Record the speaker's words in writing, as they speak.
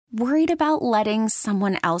Worried about letting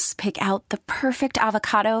someone else pick out the perfect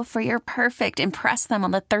avocado for your perfect impress them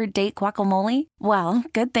on the third date guacamole? Well,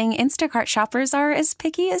 good thing Instacart shoppers are as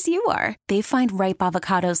picky as you are. They find ripe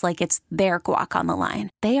avocados like it's their guac on the line.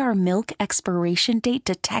 They are milk expiration date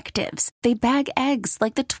detectives. They bag eggs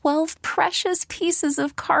like the 12 precious pieces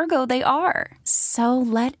of cargo they are. So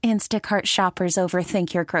let Instacart shoppers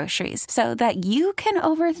overthink your groceries so that you can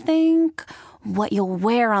overthink what you'll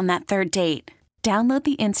wear on that third date. Download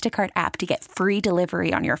the Instacart app to get free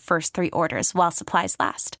delivery on your first 3 orders while supplies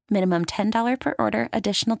last. Minimum $10 per order.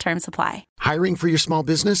 Additional terms apply. Hiring for your small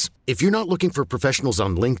business? If you're not looking for professionals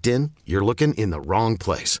on LinkedIn, you're looking in the wrong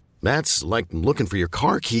place. That's like looking for your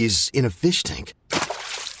car keys in a fish tank.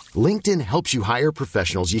 LinkedIn helps you hire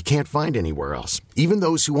professionals you can't find anywhere else, even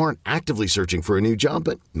those who aren't actively searching for a new job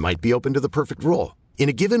but might be open to the perfect role. In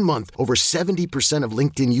a given month, over 70% of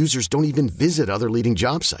LinkedIn users don't even visit other leading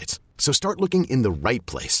job sites. So start looking in the right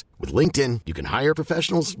place. With LinkedIn, you can hire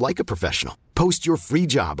professionals like a professional. Post your free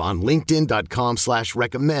job on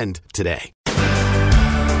linkedin.com/recommend today.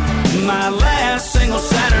 My last single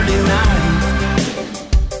Saturday night.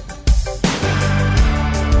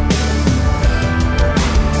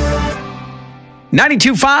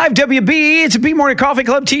 .92.5 WB, it's a B Morning Coffee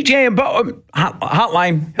Club, TJ and Bo.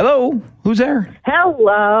 Hotline. Hello, who's there?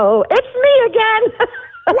 Hello, it's me again.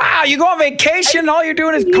 Wow, you go on vacation, all you're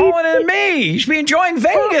doing is calling in me. You should be enjoying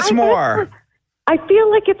Vegas more. I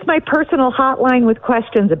feel like it's my personal hotline with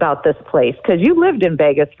questions about this place, because you lived in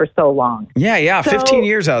Vegas for so long. Yeah, 15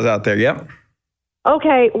 years I was out there, yep.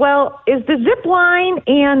 Okay, well, is the zip line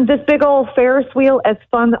and this big old Ferris wheel as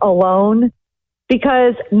fun alone?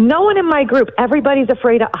 Because no one in my group, everybody's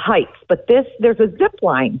afraid of heights, but there's a zip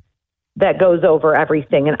line that goes over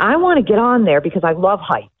everything, and I want to get on there because I love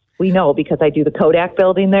heights. We know because I do the Kodak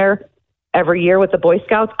building there every year with the Boy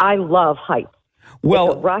Scouts. I love heights.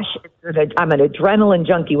 Well, it's a rush. I'm an adrenaline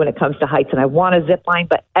junkie when it comes to heights, and I want a zip line,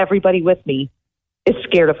 but everybody with me is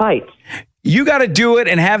scared of heights. You got to do it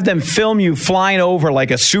and have them film you flying over like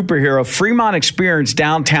a superhero. Fremont Experience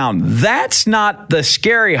downtown. That's not the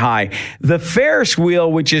scary high. The Ferris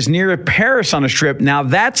wheel, which is near Paris on a strip, now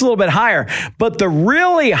that's a little bit higher. But the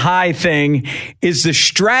really high thing is the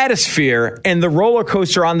Stratosphere and the roller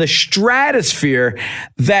coaster on the Stratosphere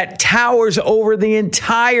that towers over the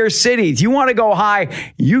entire city. If you want to go high,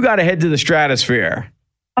 you got to head to the Stratosphere.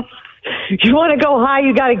 You want to go high,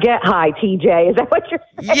 you got to get high, TJ. Is that what you're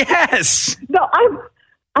saying? Yes. No, but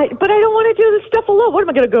I don't want to do this stuff alone. What am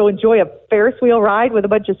I going to go enjoy a Ferris wheel ride with a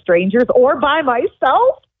bunch of strangers or by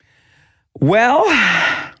myself? Well,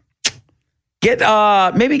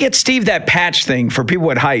 maybe get Steve that patch thing for people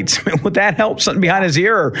at heights. Would that help? Something behind his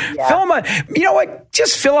ear? Or fill him you know what?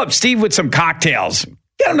 Just fill up Steve with some cocktails.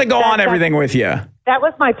 Get him to go on everything with you. That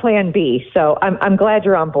was my plan B, so I'm glad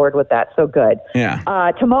you're on board with that. So good.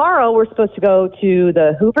 Yeah. Tomorrow we're supposed to go to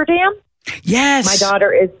the Hoover Dam. Yes. My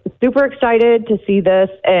daughter is super excited to see this,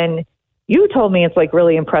 and you told me it's like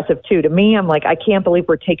really impressive too. To me, I'm like, I can't believe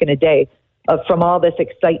we're taking a day from all this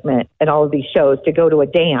excitement and all of these shows to go to a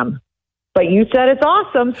dam. But you said it's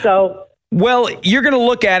awesome, so. Well, you're going to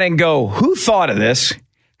look at it and go, who thought of this?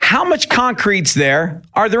 How much concrete's there?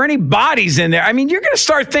 Are there any bodies in there? I mean, you're going to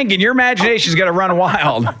start thinking. Your imagination's going to run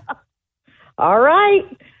wild. All right.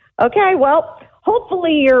 Okay. Well,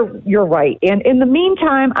 hopefully you're right. And in the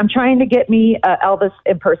meantime, I'm trying to get me an Elvis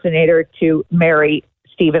impersonator to marry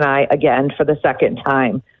Steve and I again for the second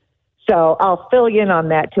time. So I'll fill you in on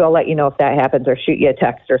that too. I'll let you know if that happens or shoot you a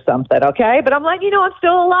text or something. Okay. But I'm letting you know I'm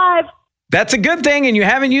still alive. That's a good thing, and you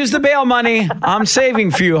haven't used the bail money. I'm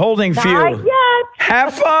saving for you, holding for you. Not yet.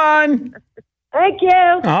 Have fun. Thank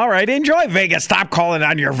you. All right, enjoy Vegas. Stop calling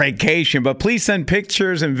on your vacation, but please send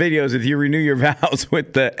pictures and videos if you renew your vows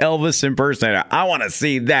with the Elvis impersonator. I want to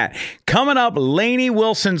see that. Coming up, Lainey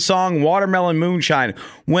Wilson's song, Watermelon Moonshine.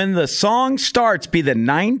 When the song starts, be the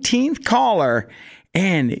 19th caller,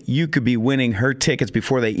 and you could be winning her tickets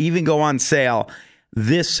before they even go on sale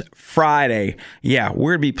this Friday. Yeah,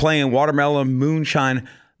 we're going to be playing Watermelon Moonshine,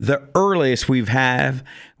 the earliest we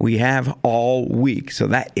have all week. So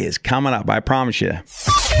that is coming up, I promise you.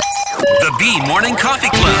 The B Morning Coffee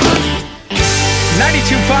Club.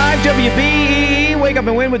 92.5 WB. Wake up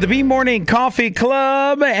and win with the B Morning Coffee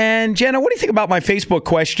Club. And Jenna, what do you think about my Facebook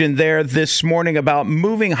question there this morning about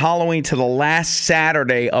moving Halloween to the last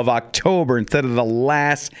Saturday of October instead of the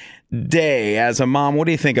last day? As a mom, what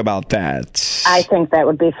do you think about that? I think that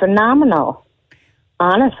would be phenomenal,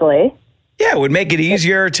 honestly. Yeah, it would make it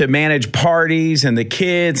easier to manage parties and the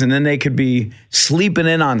kids, and then they could be sleeping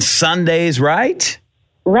in on Sundays, right?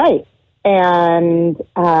 Right. and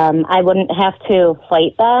I wouldn't have to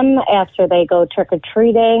fight them after they go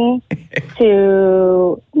trick-or-treating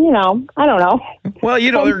to, I don't know. Well,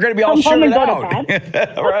 they're going to be all shirted out.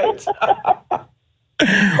 Right?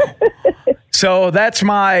 So that's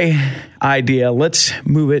my idea. Let's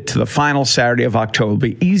move it to the final Saturday of October. It'll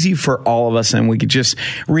be easy for all of us, and we could just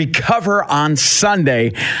recover on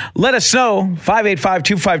Sunday. Let us know,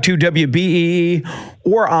 585-252-WBEE,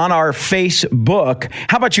 or on our Facebook.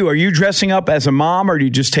 How about you? Are you dressing up as a mom, or do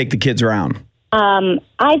you just take the kids around?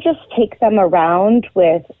 I just take them around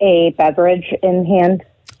with a beverage in hand.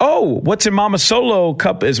 Oh, what's in Mama's solo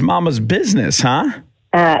cup is Mama's business, huh?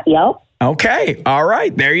 Yep. Okay. All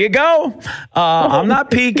right. There you go. I'm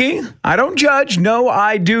not peeking. I don't judge. No,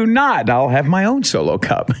 I do not. I'll have my own solo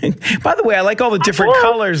cup. By the way, I like all the different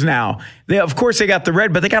colors now. Of course, they got the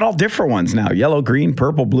red, but they got all different ones now. Yellow, green,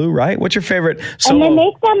 purple, blue, right? What's your favorite solo? And they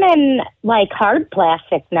make them in hard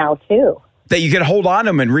plastic now, too. That you can hold on to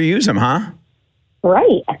them and reuse them, huh?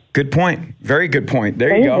 Right. Good point. Very good point.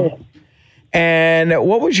 There you go. And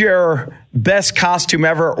what was your best costume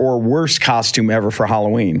ever or worst costume ever for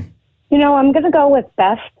Halloween? I'm going to go with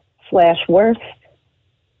best/worst.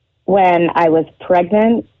 When I was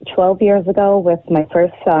pregnant 12 years ago with my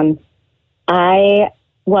first son, I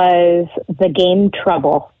was the Game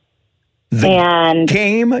Trouble.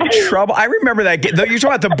 Game Trouble? I remember that. You're talking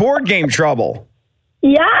about the board game Trouble.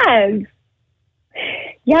 Yes.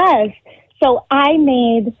 So I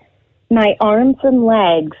made my arms and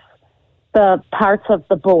legs the parts of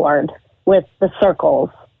the board with the circles.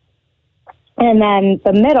 And then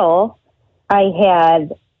the middle, I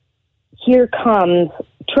had Here Comes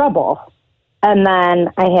Trouble. And then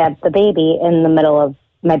I had the baby in the middle of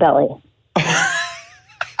my belly.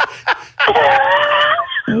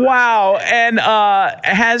 Wow. And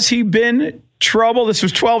has he been trouble? This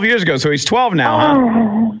was 12 years ago, so he's 12 now,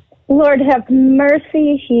 huh? Lord have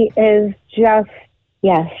mercy. He is just,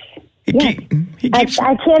 yes. He keeps...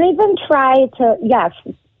 I can't even try to, yes.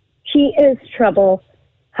 He is trouble.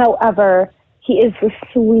 However, he is the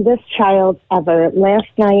sweetest child ever. Last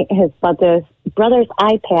night, his brother's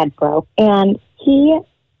iPad broke, and he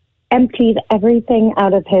emptied everything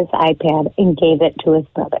out of his iPad and gave it to his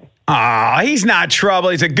brother. He's not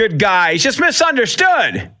trouble. He's a good guy. He's just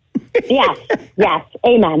misunderstood. Yes.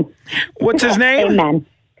 Amen. What's his name? Amen.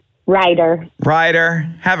 Ryder.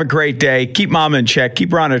 Have a great day. Keep Mom in check.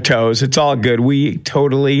 Keep her on her toes. It's all good. We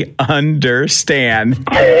totally understand.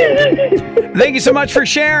 Thank you so much for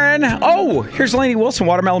sharing. Oh, here's Lainey Wilson,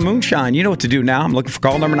 Watermelon Moonshine. You know what to do now. I'm looking for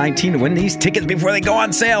call number 19 to win these tickets before they go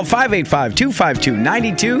on sale.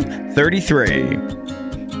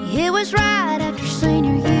 585-252-9233. It was right after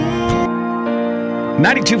senior year.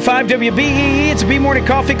 92.5 WBEE. It's a B Morning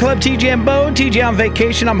Coffee Club. TJ and Bo. TJ on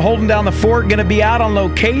vacation. I'm holding down the fort. Going to be out on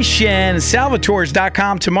location.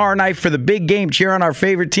 Salvatores.com tomorrow night for the big game. Cheer on our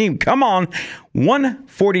favorite team. Come on.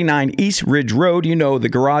 149 East Ridge Road. You know, the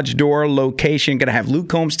garage door location. Going to have Luke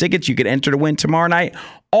Combs tickets. You could enter to win tomorrow night.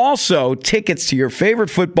 Also, tickets to your favorite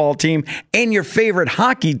football team and your favorite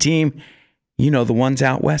hockey team. You know, the ones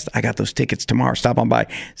out west. I got those tickets tomorrow. Stop on by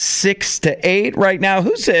 6 to 8 right now.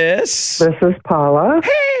 Who's this? This is Paula.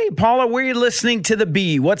 Hey, Paula, where are you listening to the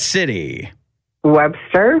B? What city?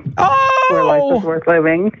 Webster. Oh! Where life is worth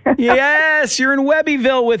living. Yes, you're in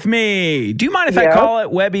Webbyville with me. Do you mind if I call it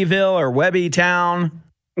Webbyville or Webby Town?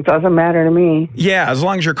 It doesn't matter to me. Yeah, as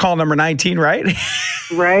long as you're call number 19, right?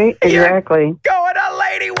 Right, exactly. Going to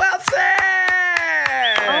Lady Wilson!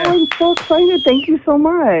 Oh, I'm so excited. Thank you so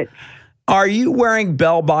much. Are you wearing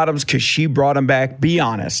bell bottoms because she brought them back? Be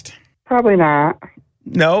honest. Probably not.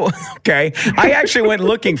 No? Okay. I actually went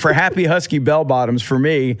looking for Happy Husky bell bottoms for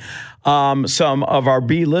me. Some of our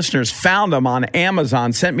B listeners found them on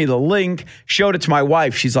Amazon, sent me the link, showed it to my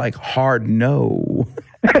wife. She's like, hard no.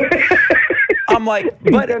 I'm like,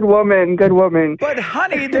 but good woman. But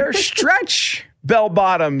honey, they're stretch bell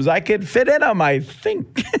bottoms. I could fit in them, I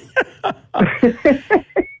think.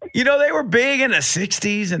 You know, they were big in the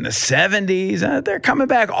 60s and the 70s. They're coming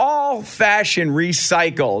back. All fashion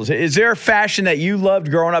recycles. Is there a fashion that you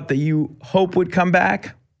loved growing up that you hope would come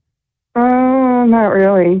back? Not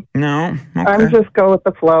really. No? Okay. I would just go with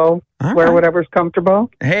the flow. All wear right. whatever's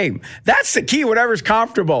comfortable. Hey, that's the key, whatever's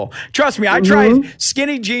comfortable. Trust me, I tried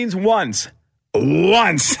skinny jeans once,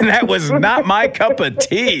 and that was not my cup of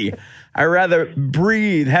tea. I'd rather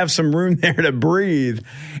breathe, have some room there to breathe.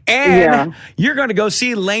 And you're going to go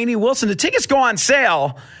see Lainey Wilson. The tickets go on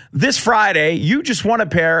sale this Friday. You just won a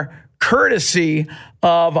pair courtesy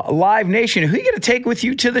of Live Nation. Who are you going to take with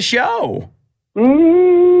you to the show? I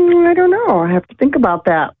don't know. I have to think about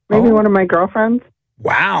that. Maybe one of my girlfriends.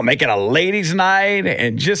 Wow, make it a ladies' night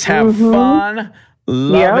and just have fun.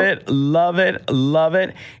 Love it, love it, love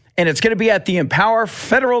it. And it's going to be at the Empower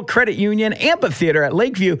Federal Credit Union Amphitheater at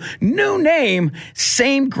Lakeview. New name,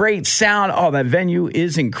 same great sound. Oh, that venue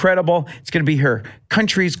is incredible. It's going to be her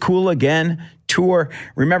Country's Cool Again tour.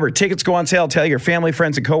 Remember, tickets go on sale. Tell your family,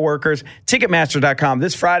 friends, and coworkers. Ticketmaster.com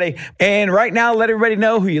this Friday. And right now, let everybody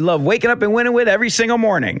know who you love waking up and winning with every single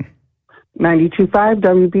morning. 92.5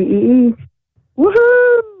 WBEE.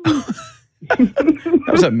 Woohoo!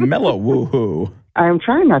 That was a mellow woohoo. I'm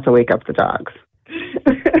trying not to wake up the dogs.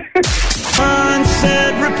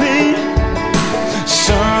 Sunset, repeat.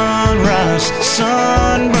 Sunrise,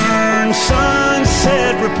 sunburn,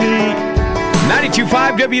 sunset, repeat.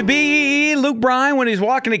 92.5 WBEE, Luke Bryan, when he's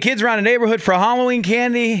walking the kids around the neighborhood for Halloween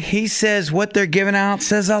candy, he says what they're giving out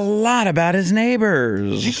says a lot about his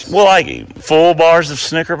neighbors. Well, like full bars of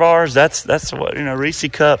Snicker bars, that's what, Reese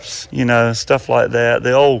cups, stuff like that.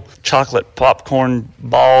 The old chocolate popcorn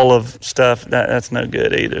ball of stuff, that's no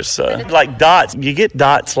good either. So, like dots, you get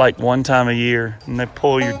dots like one time a year, and they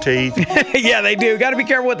pull your teeth. Yeah, they do. Got to be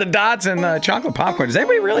careful with the dots and chocolate popcorn. Does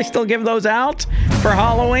anybody really still give those out for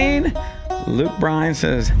Halloween? Luke Bryan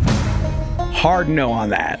says, hard no on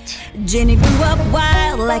that. Jenny grew up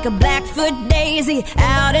wild like a Blackfoot daisy,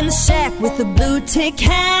 out in the shack with the blue tick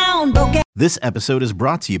hound. This episode is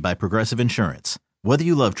brought to you by Progressive Insurance. Whether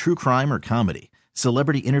you love true crime or comedy,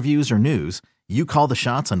 celebrity interviews or news, you call the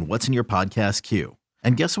shots on what's in your podcast queue.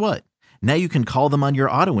 And guess what? Now you can call them on your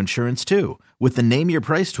auto insurance too with the Name Your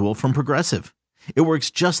Price tool from Progressive. It works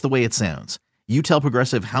just the way it sounds. You tell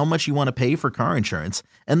Progressive how much you want to pay for car insurance,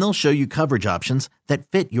 and they'll show you coverage options that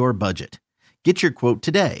fit your budget. Get your quote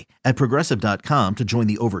today at Progressive.com to join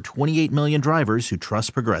the over 28 million drivers who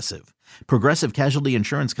trust Progressive. Progressive Casualty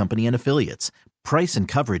Insurance Company and Affiliates. Price and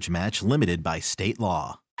coverage match limited by state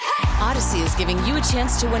law. Odyssey is giving you a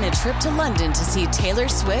chance to win a trip to London to see Taylor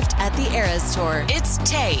Swift at the Eras Tour. It's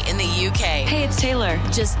Tay in the UK. Hey, it's Taylor.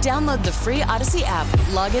 Just download the free Odyssey app,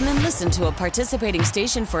 log in and listen to a participating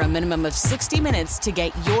station for a minimum of 60 minutes to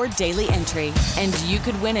get your daily entry. And you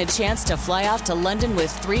could win a chance to fly off to London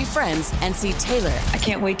with 3 friends and see Taylor. I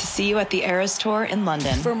can't wait to see you at the Eras Tour in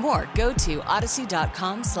London. For more, go to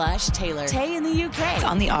odyssey.com/Taylor. Tay in the UK. It's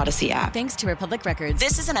on the Odyssey app. Thanks to Republic Records.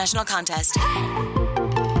 This is a national contest.